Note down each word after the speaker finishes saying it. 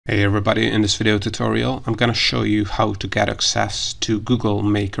Hey everybody, in this video tutorial I'm going to show you how to get access to Google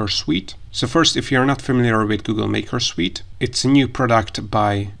MakerSuite. So first, if you're not familiar with Google MakerSuite, it's a new product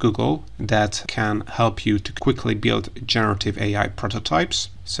by Google that can help you to quickly build generative AI prototypes.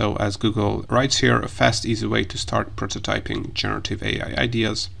 So as Google writes here, a fast, easy way to start prototyping generative AI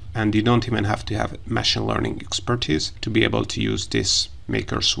ideas. And you don't even have to have machine learning expertise to be able to use this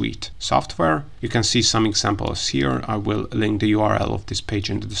MakerSuite software. You can see some examples here. I will link the URL of this page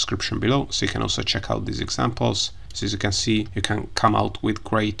in the description below, so you can also check out these examples. So as you can see, you can come out with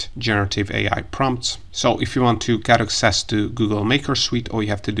great generative AI prompts. So if you want to get access to Google MakerSuite, all you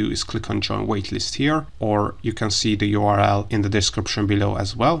have to do is click on Join Waitlist here, or you can see the URL in the description below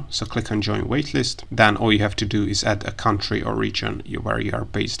as well. So click on Join Waitlist. Then all you have to do is add a country or region where you are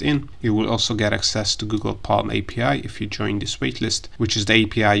based in. You will also get access to Google Palm API if you join this waitlist, which is the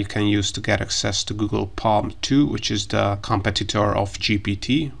API you can use to get access to Google Palm 2, which is the competitor of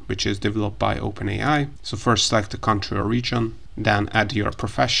GPT, which is developed by OpenAI. So first select the country or region, then add your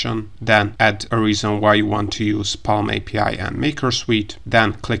profession, then add a reason why you want to use Palm API and MakerSuite,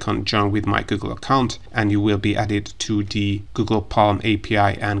 then click on Join with my Google account, and you will be added to the Google Palm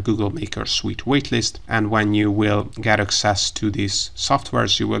API and Google MakerSuite waitlist. And when you will get access to these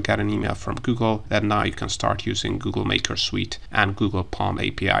softwares, you will get an email from Google that now you can start using Google MakerSuite and Google Palm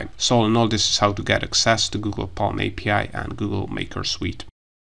API. So all in all, this is how to get access to Google Palm API and Google MakerSuite.